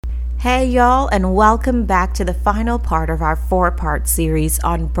Hey y'all, and welcome back to the final part of our 4-part series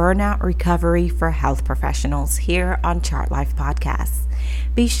on burnout recovery for health professionals here on Chart Life Podcasts.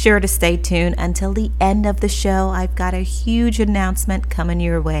 Be sure to stay tuned until the end of the show. I've got a huge announcement coming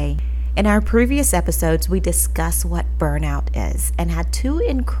your way. In our previous episodes, we discussed what burnout is and had 2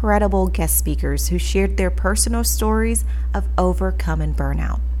 incredible guest speakers who shared their personal stories of overcoming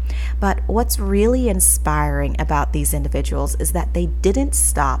burnout. But what's really inspiring about these individuals is that they didn't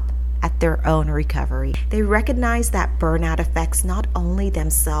stop at their own recovery. They recognize that burnout affects not only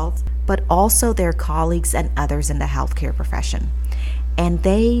themselves, but also their colleagues and others in the healthcare profession. And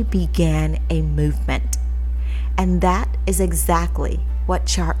they began a movement. And that is exactly what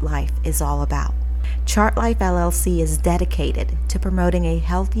Chart Life is all about. Chart Life LLC is dedicated to promoting a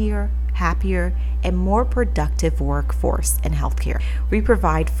healthier, happier, and more productive workforce in healthcare. We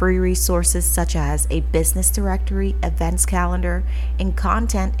provide free resources such as a business directory, events calendar, and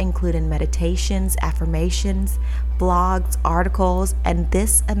content including meditations, affirmations, blogs, articles, and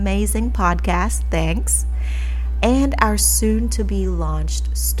this amazing podcast, thanks, and our soon-to-be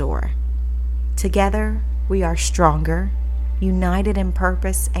launched store. Together, we are stronger, united in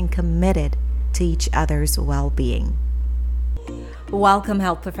purpose, and committed to each other's well-being. Welcome,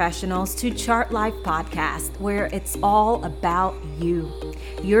 health professionals, to Chart Life Podcast, where it's all about you.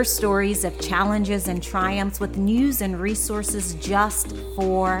 Your stories of challenges and triumphs with news and resources just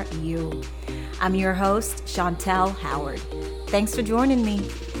for you. I'm your host, Chantel Howard. Thanks for joining me.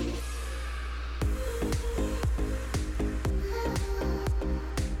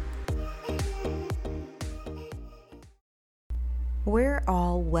 We're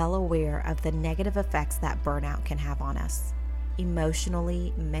all well aware of the negative effects that burnout can have on us.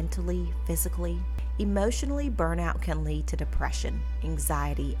 Emotionally, mentally, physically. Emotionally, burnout can lead to depression,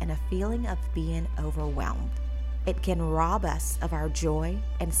 anxiety, and a feeling of being overwhelmed. It can rob us of our joy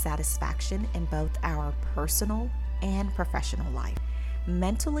and satisfaction in both our personal and professional life.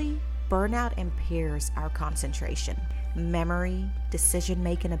 Mentally, burnout impairs our concentration, memory,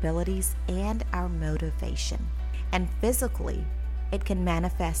 decision-making abilities, and our motivation. And physically, it can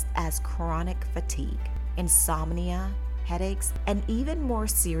manifest as chronic fatigue, insomnia, headaches, and even more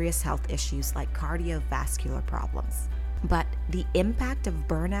serious health issues like cardiovascular problems. But the impact of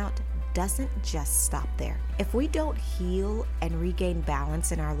burnout doesn't just stop there. If we don't heal and regain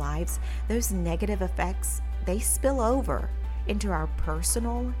balance in our lives, those negative effects, they spill over into our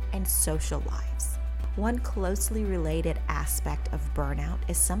personal and social lives. One closely related aspect of burnout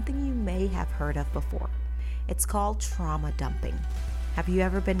is something you may have heard of before. It's called trauma dumping. Have you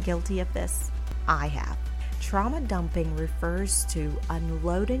ever been guilty of this? I have. Trauma dumping refers to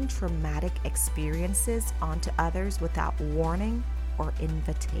unloading traumatic experiences onto others without warning or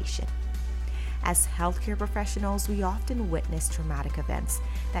invitation. As healthcare professionals, we often witness traumatic events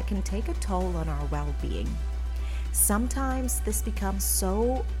that can take a toll on our well-being. Sometimes this becomes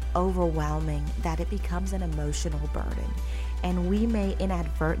so overwhelming that it becomes an emotional burden, and we may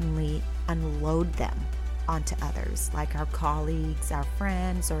inadvertently unload them onto others, like our colleagues, our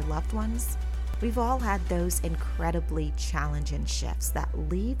friends, or loved ones. We've all had those incredibly challenging shifts that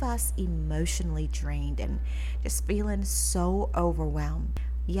leave us emotionally drained and just feeling so overwhelmed.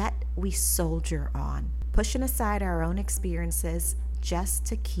 Yet we soldier on, pushing aside our own experiences just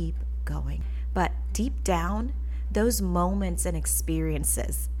to keep going. But deep down, those moments and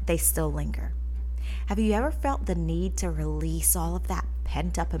experiences, they still linger. Have you ever felt the need to release all of that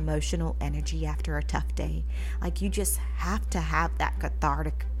pent-up emotional energy after a tough day? Like you just have to have that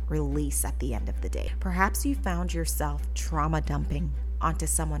cathartic release at the end of the day. Perhaps you found yourself trauma dumping onto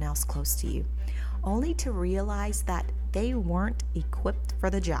someone else close to you, only to realize that they weren't equipped for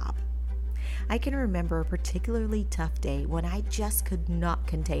the job. I can remember a particularly tough day when I just could not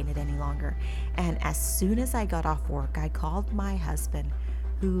contain it any longer. And as soon as I got off work, I called my husband,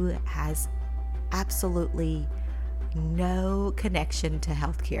 who has absolutely no connection to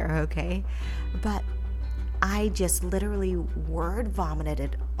healthcare, okay? But I just literally word vomited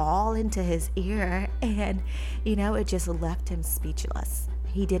it all into his ear, and it just left him speechless.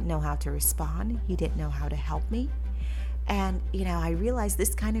 He didn't know how to respond. He didn't know how to help me. And I realized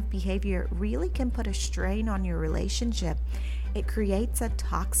this kind of behavior really can put a strain on your relationship. It creates a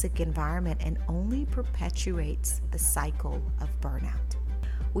toxic environment and only perpetuates the cycle of burnout.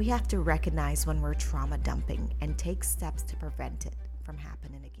 We have to recognize when we're trauma dumping and take steps to prevent it from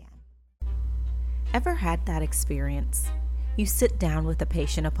happening again. Ever had that experience? You sit down with a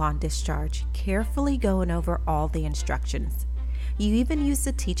patient upon discharge, carefully going over all the instructions. You even use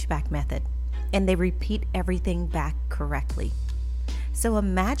the teach-back method, and they repeat everything back correctly. So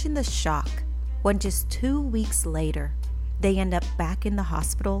imagine the shock when just 2 weeks later, they end up back in the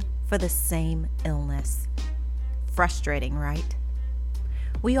hospital for the same illness. Frustrating, right?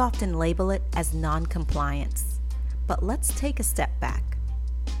 We often label it as non-compliance, but let's take a step back.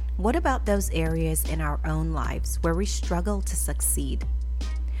 What about those areas in our own lives where we struggle to succeed?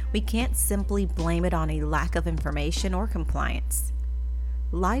 We can't simply blame it on a lack of information or compliance.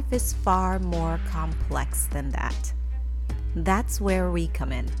 Life is far more complex than that. That's where we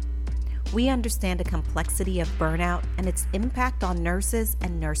come in. We understand the complexity of burnout and its impact on nurses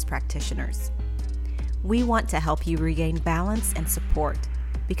and nurse practitioners. We want to help you regain balance and support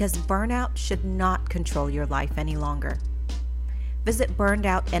because burnout should not control your life any longer. Visit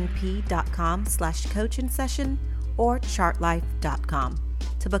burnedoutnp.com/coaching session or chartlife.com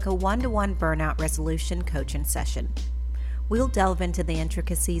to book a one-to-one burnout resolution coaching session. We'll delve into the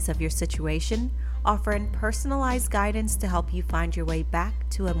intricacies of your situation, offering personalized guidance to help you find your way back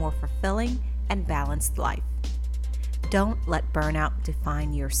to a more fulfilling and balanced life. Don't let burnout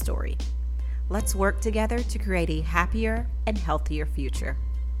define your story. Let's work together to create a happier and healthier future.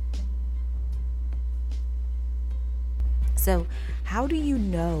 So, how do you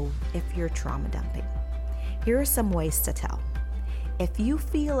know if you're trauma dumping? Here are some ways to tell. If you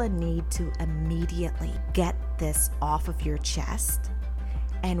feel a need to immediately get this off of your chest,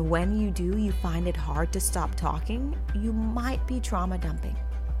 and when you do, you find it hard to stop talking, you might be trauma dumping.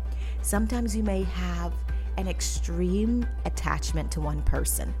 Sometimes you may have an extreme attachment to one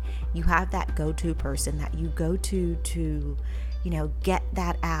person. You have that go-to person that you go to get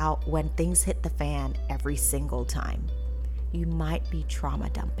that out when things hit the fan every single time. You might be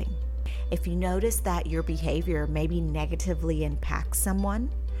trauma dumping. If you notice that your behavior maybe negatively impacts someone,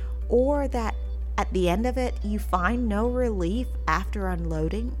 or that at the end of it you find no relief after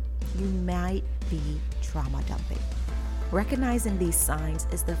unloading, you might be trauma dumping. Recognizing these signs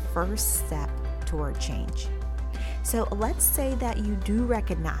is the first step toward change. So let's say that you do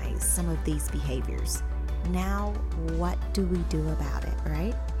recognize some of these behaviors. Now, what do we do about it,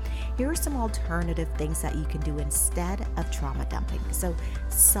 right? Here are some alternative things that you can do instead of trauma dumping. So,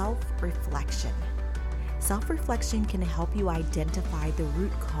 self-reflection. Self-reflection can help you identify the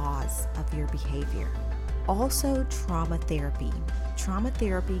root cause of your behavior. Also, trauma therapy. Trauma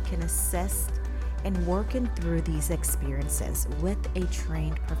therapy can assist in working through these experiences with a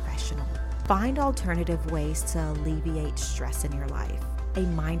trained professional. Find alternative ways to alleviate stress in your life. A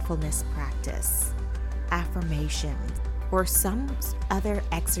mindfulness practice, affirmations, or some other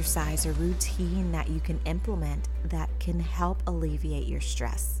exercise or routine that you can implement that can help alleviate your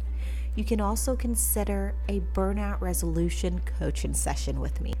stress. You can also consider a burnout resolution coaching session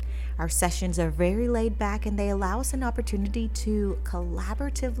with me. Our sessions are very laid back and they allow us an opportunity to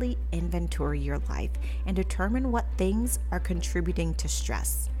collaboratively inventory your life and determine what things are contributing to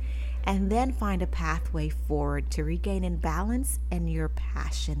stress, and then find a pathway forward to regaining balance and your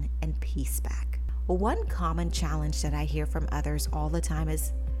passion and peace back. One common challenge that I hear from others all the time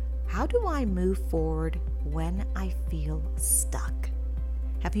is, how do I move forward when I feel stuck?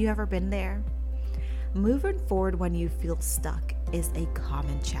 Have you ever been there? Moving forward when you feel stuck is a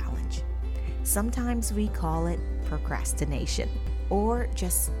common challenge. Sometimes we call it procrastination or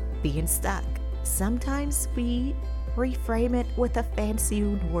just being stuck. Sometimes we reframe it with a fancy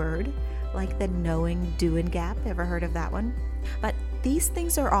word like the knowing doing gap. Ever heard of that one? But these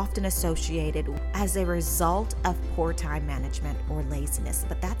things are often associated as a result of poor time management or laziness,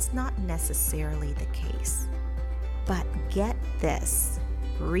 but that's not necessarily the case. But get this,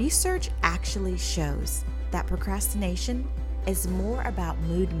 research actually shows that procrastination is more about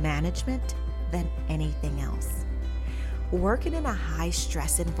mood management than anything else. Working in a high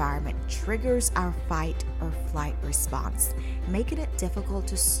stress environment triggers our fight or flight response, making it difficult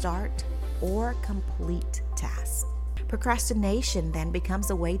to start or complete tasks. Procrastination then becomes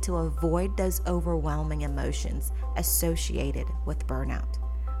a way to avoid those overwhelming emotions associated with burnout.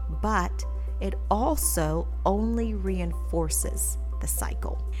 But it also only reinforces the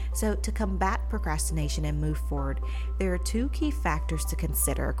cycle. So to combat procrastination and move forward, there are two key factors to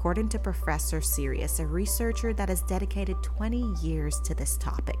consider, according to Professor Sirius, a researcher that has dedicated 20 years to this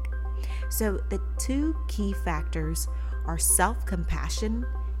topic. So the two key factors are self-compassion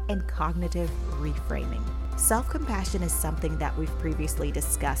and cognitive reframing. Self-compassion is something that we've previously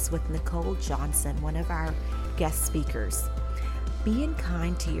discussed with Nicole Johnson, one of our guest speakers. Being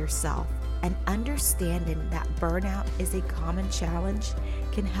kind to yourself and understanding that burnout is a common challenge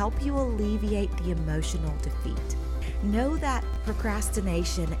can help you alleviate the emotional defeat. Know that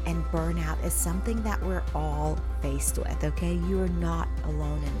procrastination and burnout is something that we're all faced with, okay? You are not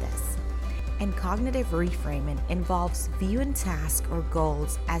alone in this. And cognitive reframing involves viewing tasks or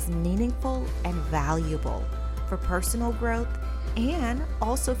goals as meaningful and valuable for personal growth and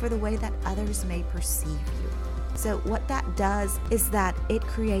also for the way that others may perceive you. So what that does is that it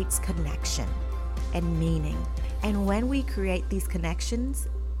creates connection and meaning. And when we create these connections,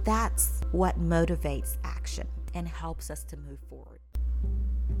 that's what motivates action and helps us to move forward.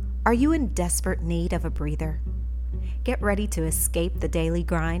 Are you in desperate need of a breather? Get ready to escape the daily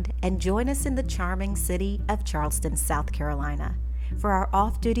grind and join us in the charming city of Charleston, South Carolina, for our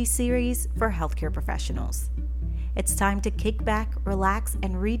off-duty series for healthcare professionals. It's time to kick back, relax,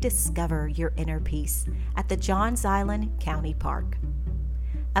 and rediscover your inner peace at the Johns Island County Park.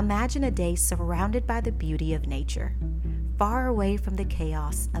 Imagine a day surrounded by the beauty of nature, far away from the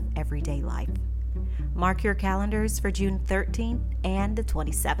chaos of everyday life. Mark your calendars for June 13th and the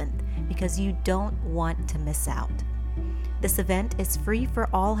 27th because you don't want to miss out. This event is free for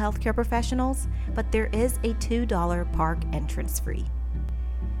all healthcare professionals, but there is a $2 park entrance fee.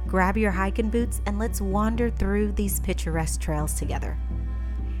 Grab your hiking boots and let's wander through these picturesque trails together.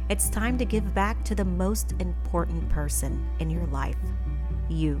 It's time to give back to the most important person in your life,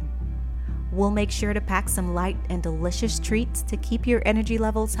 you. We'll make sure to pack some light and delicious treats to keep your energy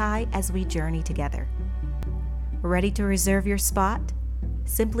levels high as we journey together. Ready to reserve your spot?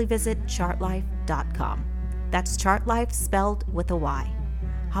 Simply visit chartlife.com. That's Chartlife spelled with a Y.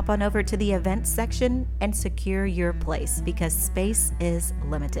 Hop on over to the events section and secure your place because space is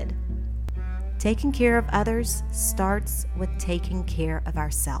limited. Taking care of others starts with taking care of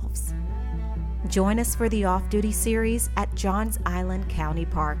ourselves. Join us for the off-duty series at Johns Island County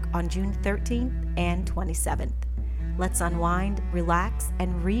Park on June 13th and 27th. Let's unwind, relax,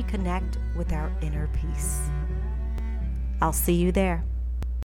 and reconnect with our inner peace. I'll see you there.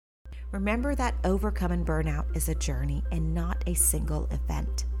 Remember that overcoming burnout is a journey and not a single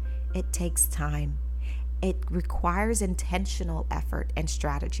event. It takes time. It requires intentional effort and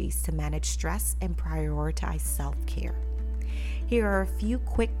strategies to manage stress and prioritize self-care. Here are a few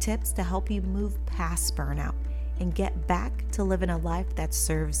quick tips to help you move past burnout and get back to living a life that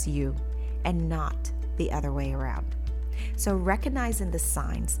serves you and not the other way around. So recognizing the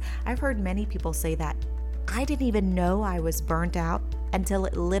signs. I've heard many people say that I didn't even know I was burnt out until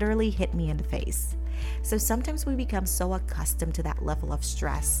it literally hit me in the face. So sometimes we become so accustomed to that level of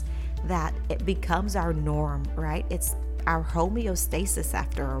stress that it becomes our norm, right? It's our homeostasis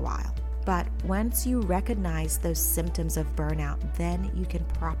after a while. But once you recognize those symptoms of burnout, then you can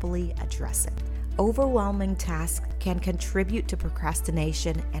properly address it. Overwhelming tasks can contribute to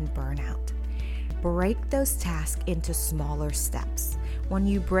procrastination and burnout. Break those tasks into smaller steps. When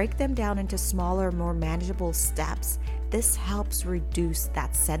you break them down into smaller, more manageable steps, this helps reduce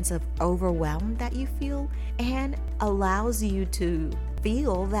that sense of overwhelm that you feel and allows you to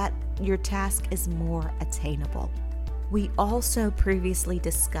feel that your task is more attainable. We also previously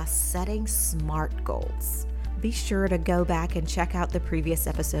discussed setting SMART goals. Be sure to go back and check out the previous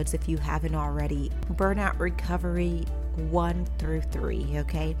episodes if you haven't already. Burnout Recovery 1 through 3,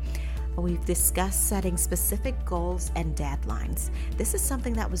 okay? We've discussed setting specific goals and deadlines. This is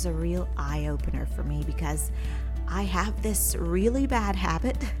something that was a real eye-opener for me because I have this really bad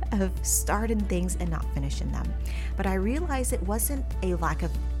habit of starting things and not finishing them. But I realized it wasn't a lack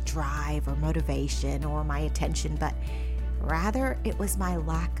of drive or motivation or my attention, but rather it was my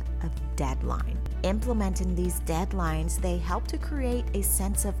lack of deadline. Implementing these deadlines, they help to create a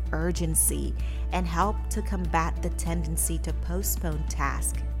sense of urgency and help to combat the tendency to postpone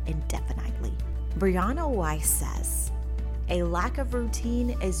tasks indefinitely. Brianna Weiss says, "A lack of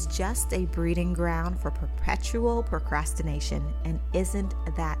routine is just a breeding ground for perpetual procrastination, and isn't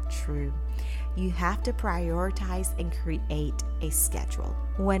that true? You have to prioritize and create a schedule."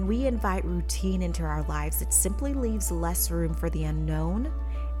 When we invite routine into our lives, it simply leaves less room for the unknown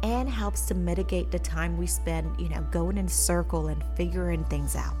and helps to mitigate the time we spend, going in circle and figuring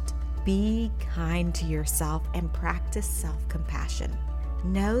things out. Be kind to yourself and practice self-compassion.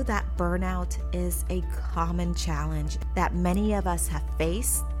 Know that burnout is a common challenge that many of us have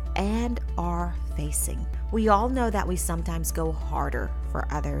faced and are facing. We all know that we sometimes go harder for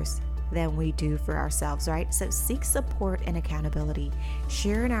others than we do for ourselves, right? So seek support and accountability.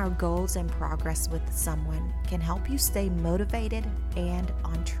 Sharing our goals and progress with someone can help you stay motivated and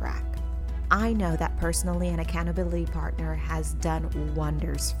on track. I know that personally an accountability partner has done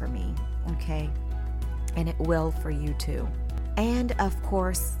wonders for me, okay? And it will for you too. And of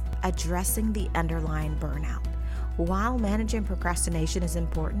course, addressing the underlying burnout. While managing procrastination is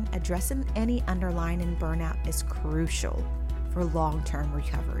important, addressing any underlying burnout is crucial for long-term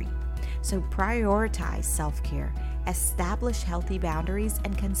recovery. So prioritize self-care, establish healthy boundaries,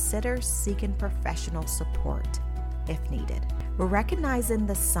 and consider seeking professional support if needed. Recognizing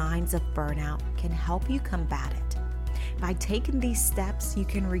the signs of burnout can help you combat it. By taking these steps, you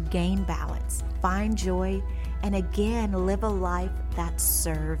can regain balance, find joy, and again, live a life that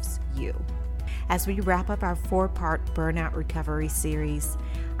serves you. As we wrap up our 4-part burnout recovery series,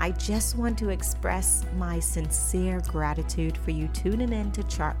 I just want to express my sincere gratitude for you tuning in to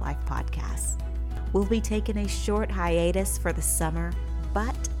Chart Life Podcast. We'll be taking a short hiatus for the summer,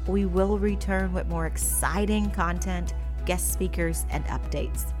 but we will return with more exciting content, guest speakers, and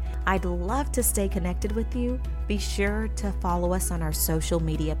updates. I'd love to stay connected with you. Be sure to follow us on our social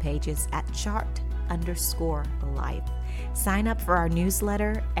media pages at chart_life. Sign up for our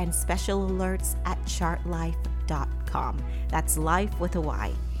newsletter and special alerts at chartlife.com. That's life with a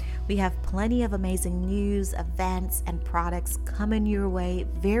Y. We have plenty of amazing news, events, and products coming your way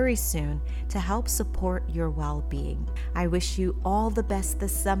very soon to help support your well-being. I wish you all the best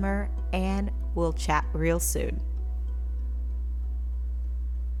this summer, and we'll chat real soon.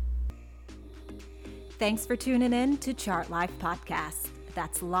 Thanks for tuning in to Chart Life Podcast.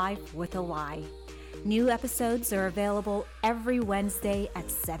 That's life with a Y. New episodes are available every Wednesday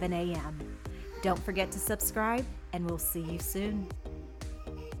at 7 a.m. Don't forget to subscribe, and we'll see you soon.